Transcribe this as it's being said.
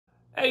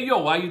Hey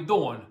yo, how you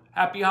doing?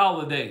 Happy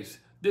holidays.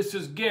 This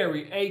is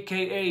Gary,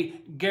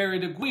 aka Gary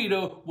the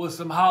Guido, with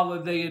some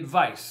holiday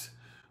advice.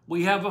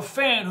 We have a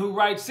fan who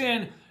writes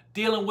in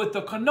dealing with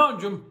a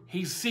conundrum.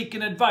 He's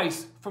seeking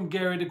advice from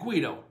Gary the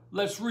Guido.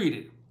 Let's read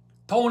it.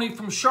 Tony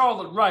from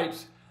Charlotte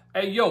writes,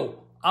 hey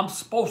yo, I'm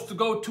supposed to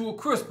go to a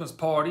Christmas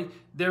party.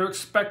 They're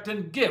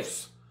expecting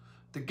gifts.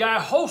 The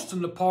guy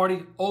hosting the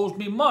party owes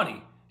me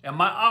money.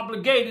 Am I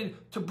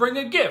obligated to bring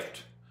a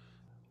gift?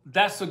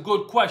 That's a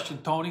good question,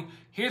 Tony.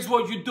 Here's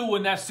what you do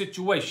in that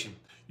situation.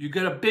 You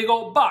get a big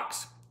old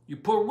box. You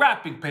put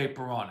wrapping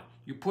paper on it.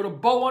 You put a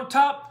bow on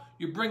top.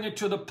 You bring it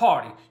to the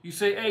party. You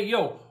say, hey,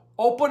 yo,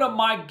 open up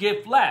my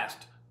gift last.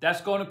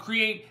 That's going to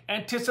create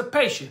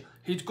anticipation.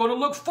 He's going to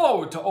look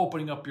forward to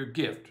opening up your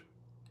gift.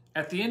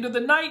 At the end of the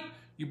night,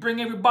 you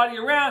bring everybody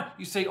around.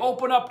 You say,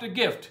 open up the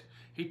gift.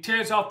 He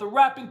tears off the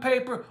wrapping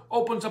paper,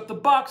 opens up the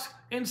box.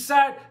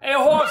 Inside, a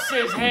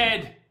horse's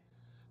head.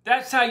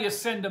 That's how you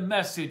send a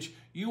message.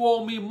 You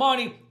owe me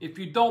money. If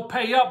you don't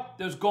pay up,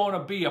 there's going to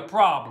be a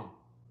problem.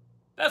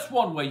 That's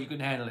one way you can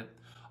handle it.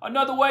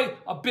 Another way,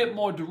 a bit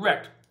more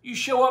direct. You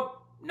show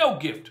up, no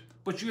gift,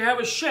 but you have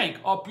a shank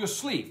up your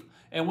sleeve.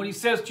 And when he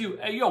says to you,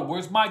 hey, yo,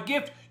 where's my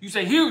gift? You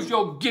say, here's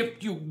your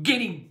gift, you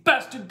guinea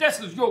bastard. This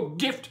is your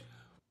gift.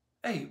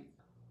 Hey,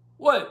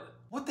 what?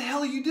 What the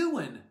hell are you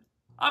doing?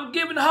 I'm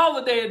giving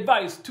holiday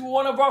advice to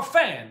one of our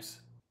fans.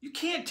 You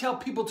can't tell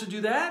people to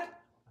do that.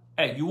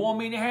 Hey, you want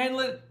me to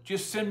handle it?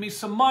 Just send me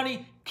some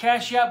money,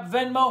 Cash App,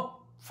 Venmo,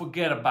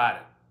 forget about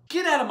it.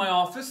 Get out of my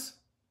office.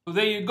 So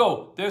there you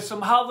go. There's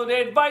some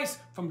holiday advice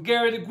from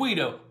Gary the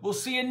Guido. We'll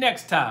see you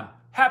next time.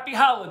 Happy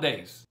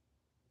holidays.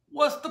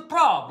 What's the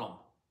problem?